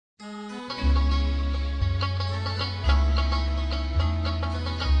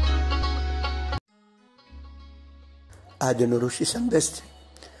આજનો ઋષિ સંદેશ છે,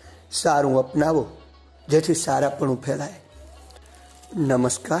 સારું અપનાવો જેથી સારાપણું ફેલાય.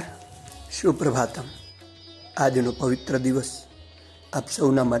 નમસ્કાર, સુપ્રભાતમ. આજનો પવિત્ર દિવસ આપ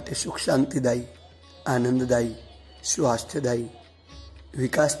સૌના માટે સુખ શાંતિદાયી, આનંદદાયી, સ્વાસ્થ્યદાયી,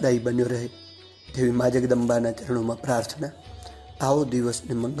 વિકાસદાયી બન્યો રહે તેવી મા જગદંબાના ચરણોમાં પ્રાર્થના. આવો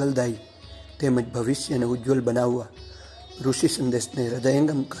દિવસને મંગલદાયી તેમજ ભવિષ્યને ઉજ્જવલ બનાવવા ઋષિ સંદેશને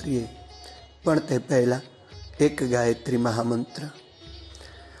હૃદયંગમ કરીએ. પણ તે પહેલાં એક ગાયત્રી મહામંત્ર.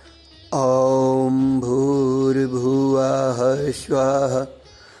 ઓમ ભૂર્ભુવઃ સ્વઃ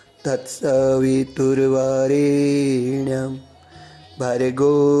તત્સવિતુર્વરેણ્યં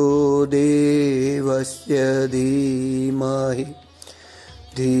ભર્ગો દેવસ્ય ધીમહિ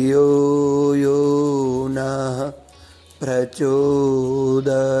ધિયો યો નઃ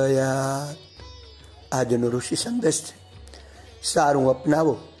પ્રચોદયાત. આજનો ઋષિ સંદેશ છે, સારું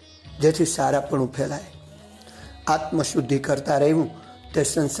અપનાવો જેથી સારાપણું ફેલાય. આત્મશુદ્ધિ કરતા રહેવું તે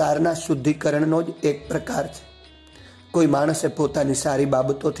સંસારના શુદ્ધિકરણનો જ એક પ્રકાર છે. કોઈ માણસ પોતાની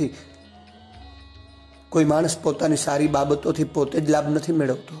સારી બાબતોથી પોતે જ લાભ નથી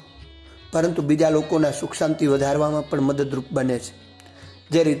મેળવતો, પરંતુ બીજા લોકોના સુખ શાંતિ વધારવામાં પણ મદદરૂપ બને છે.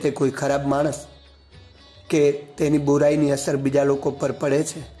 જે રીતે કોઈ ખરાબ માણસ કે તેની બુરાઈની અસર બીજા લોકો પર પડે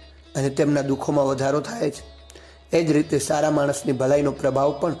છે અને તેમના દુઃખોમાં વધારો થાય છે, એ જ રીતે સારા માણસની ભલાઈનો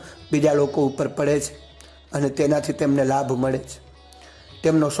પ્રભાવ પણ બીજા લોકો ઉપર પડે છે અને તેનાથી તેમને લાભ મળે છે.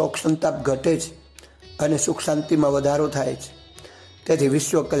 તેમનો શોક સંતાપ ઘટે છે અને સુખ શાંતિમાં વધારો થાય છે. તેથી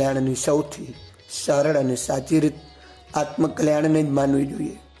વિશ્વ કલ્યાણની સૌથી સરળ અને સાચી રીત આત્મકલ્યાણને જ માનવી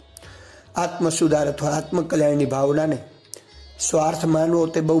જોઈએ. આત્મસુધાર અથવા આત્મકલ્યાણની ભાવનાને સ્વાર્થ માનવો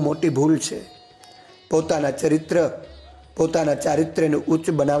તે બહુ મોટી ભૂલ છે. પોતાના ચારિત્ર્યને ઉચ્ચ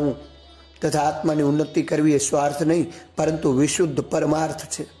બનાવવું તથા આત્માની ઉન્નતિ કરવી એ સ્વાર્થ નહીં, પરંતુ વિશુદ્ધ પરમાર્થ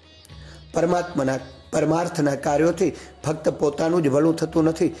છે. પરમાર્થના કાર્યોથી ફક્ત પોતાનું જ ભલું થતું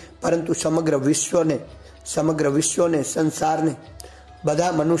નથી, પરંતુ સમગ્ર વિશ્વને, સંસારને,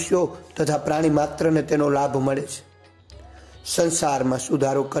 બધા મનુષ્યો તથા પ્રાણી માત્રને તેનો લાભ મળે છે. સંસારમાં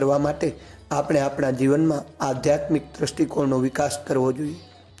સુધારો કરવા માટે આપણે આપણા જીવનમાં આધ્યાત્મિક દ્રષ્ટિકોણનો વિકાસ કરવો જોઈએ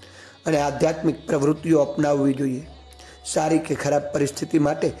અને આધ્યાત્મિક પ્રવૃત્તિઓ અપનાવવી જોઈએ. સારી કે ખરાબ પરિસ્થિતિ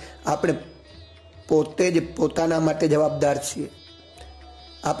માટે આપણે પોતે જ પોતાના માટે જવાબદાર છીએ.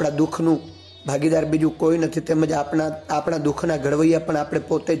 આપણા દુઃખનું ભાગીદાર બીજું કોઈ નથી, તેમજ આપણા દુઃખના ઘડવૈયા પણ આપણે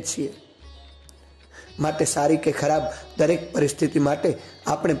પોતે જ છીએ. માટે સારી કે ખરાબ દરેક પરિસ્થિતિ માટે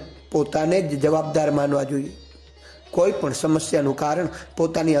આપણે પોતાને જ જવાબદાર માનવા જોઈએ. કોઈ પણ સમસ્યાનું કારણ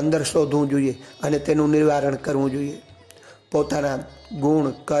પોતાની અંદર શોધવું જોઈએ અને તેનું નિવારણ કરવું જોઈએ. પોતાના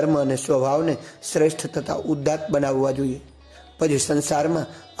ગુણ, કર્મ અને સ્વભાવને શ્રેષ્ઠ તથા ઉદાત્ત બનાવવા જોઈએ. પછી સંસારમાં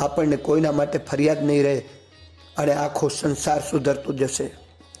આપણને કોઈના માટે ફરિયાદ નહીં રહે અને આખો સંસાર સુધરતો જશે.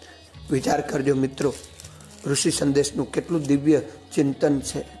 વિચાર કરજો મિત્રો, ઋષિ સંદેશનું કેટલું દિવ્ય ચિંતન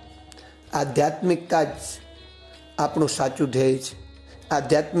છે. આધ્યાત્મિકતા જ આપણું સાચું ધ્યેય છે.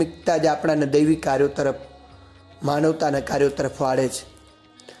 આધ્યાત્મિકતા જ આપણાને દૈવી કાર્યો તરફ, માનવતાના કાર્યો તરફ વાળે છે.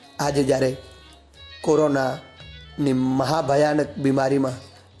 આજે જ્યારે કોરોનાની મહાભયાનક બીમારીમાં,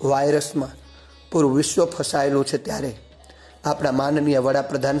 વાયરસમાં પૂરું વિશ્વ ફસાયેલું છે, ત્યારે આપણા માનનીય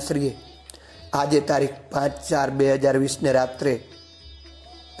વડાપ્રધાનશ્રીએ આજે તારીખ 5/4/2020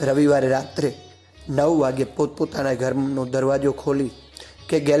 રવિવારે રાત્રે 9 વાગે પોતપોતાના ઘરનો દરવાજો ખોલી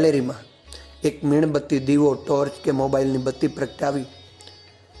કે ગેલેરીમાં એક મીણબત્તી, દીવો, ટોર્ચ કે મોબાઈલની બત્તી પ્રગટાવી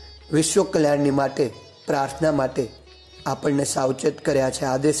વિશ્વ કલ્યાણની માટે, પ્રાર્થના માટે આપણને સાવચેત કર્યા છે,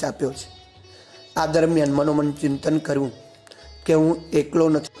 આદેશ આપ્યો છે. આ દરમિયાન મનોમન ચિંતન કરવું કે હું એકલો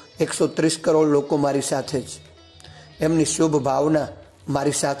નથી, 130 કરોડ લોકો મારી સાથે જ, એમની શુભ ભાવના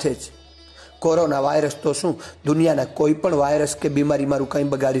મારી સાથે જ. કોરોના વાયરસ તો શું, દુનિયાના કોઈ પણ વાયરસ કે બીમારી મારું કંઈ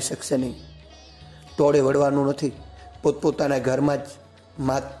બગાડી શકશે નહીં. ટોળે વળવાનું નથી. પોતપોતાના ઘરમાં જ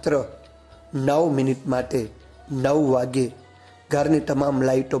માત્ર 9 મિનિટ માટે 9 વાગે ઘરની તમામ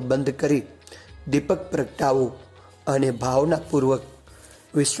લાઇટો બંધ કરી દીપક પ્રગટાવો અને ભાવનાપૂર્વક,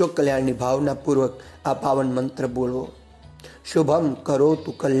 વિશ્વ કલ્યાણની ભાવનાપૂર્વક આ પાવન મંત્ર બોલવો. શુભમ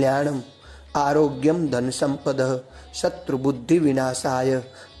કરોતુ કલ્યાણમ આરોગ્યમ ધન સંપદ શત્રુ બુદ્ધિ વિનાશાય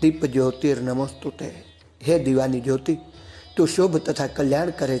દીપ જ્યોતિર્નમોસ્તુતે. હે દીવાની જ્યોતિ, તું શુભ તથા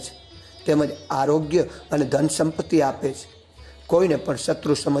કલ્યાણ કરે છે, તેમજ આરોગ્ય અને ધન સંપત્તિ આપે છે. કોઈને પણ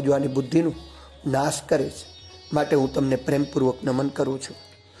શત્રુ સમજવાની બુદ્ધિનું નાશ કરે છે. માટે હું તમને પ્રેમપૂર્વક નમન કરું છું.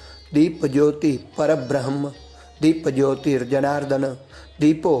 દીપ જ્યોતિ પરબ્રહ્મ, દીપ જ્યોતિર જનાર્દન,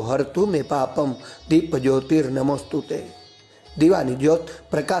 દીપો હરતુ મે પાપમ, દીપ જ્યોતિર્નમોસ્તુતે. દીવાની જ્યોત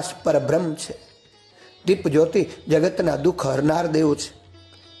પ્રકાશ પરબ્રહ્મ છે. દીપ જ્યોતિ જગતના દુઃખ હરનાર દેવ છે.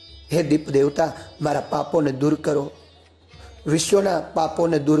 હે દીપ દેવતા, મારા પાપોને દૂર કરો. વિશ્વના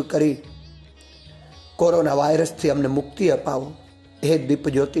પાપોને દૂર કરી કોરોના વાયરસથી અમને મુક્તિ અપાવો. હે દીપ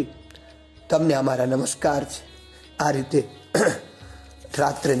જ્યોતિ, તમને અમારા નમસ્કાર છે. આ રીતે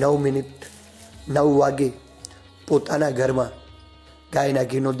રાત્રે 9 વાગે પોતાના ઘરમાં ગાયના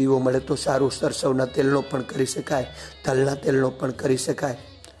ઘીનો દીવો મળે તો સારું. સરસવના તેલનો પણ કરી શકાય, તલના તેલનો પણ કરી શકાય.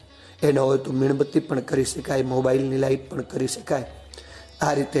 એનો હોય તો મીણબત્તી પણ કરી શકાય, મોબાઈલની લાઈટ પણ કરી શકાય.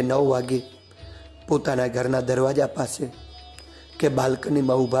 આ રીતે 9 વાગે પોતાના ઘરના દરવાજા પાસે કે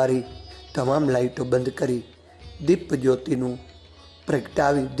બાલ્કનીમાં ઊભા રહી તમામ લાઈટો બંધ કરી દીપ જ્યોતિનું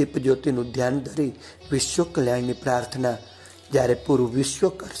પ્રગટાવી, દીપ જ્યોતિનું ધ્યાન ધરી વિશ્વ કલ્યાણની પ્રાર્થના જ્યારે પૂરું વિશ્વ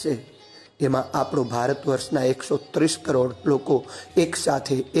કરશે, એમાં આપણો ભારત વર્ષના 130 કરોડ લોકો એક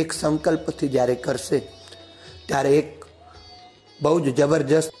સાથે એક સંકલ્પથી જ્યારે કરશે, ત્યારે એક બહુ જ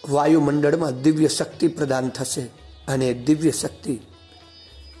જબરજસ્ત વાયુમંડળમાં દિવ્ય શક્તિ પ્રદાન થશે. અને દિવ્ય શક્તિ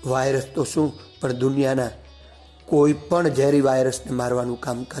વાયરસ તો શું પણ દુનિયાના કોઈ પણ ઝેરી વાયરસને મારવાનું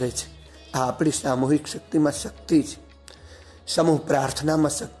કામ કરે છે. આ આપણી સામૂહિક શક્તિમાં શક્તિ છે, સમૂહ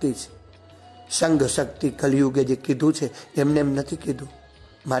પ્રાર્થનામાં શક્તિ છે, સંઘ શક્તિ. કલયુગે જે કીધું છે એમને એમ નથી કીધું.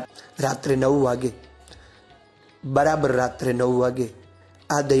 રાત્રે 9 વાગે, બરાબર રાત્રે 9 વાગે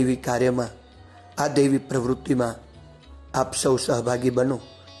આ દૈવી કાર્યમાં, આ દૈવી પ્રવૃત્તિમાં આપ સૌ સહભાગી બનો.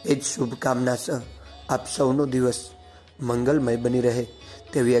 એ જ શુભકામના સહ આપ સૌનો દિવસ મંગલમય બની રહે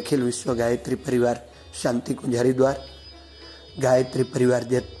તેવી અખિલ વિશ્વ ગાયત્રી પરિવાર શાંતિકુંજ હરિદ્વાર, ગાયત્રી પરિવાર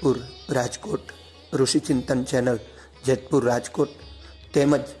જેતપુર રાજકોટ, ઋષિ ચિંતન ચેનલ જેતપુર રાજકોટ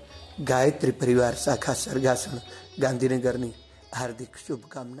તેમજ ગાયત્રી પરિવાર શાખા સરગાસણ ગાંધીનગરની હાર્દિક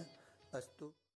શુભકામના. અસ્તુ.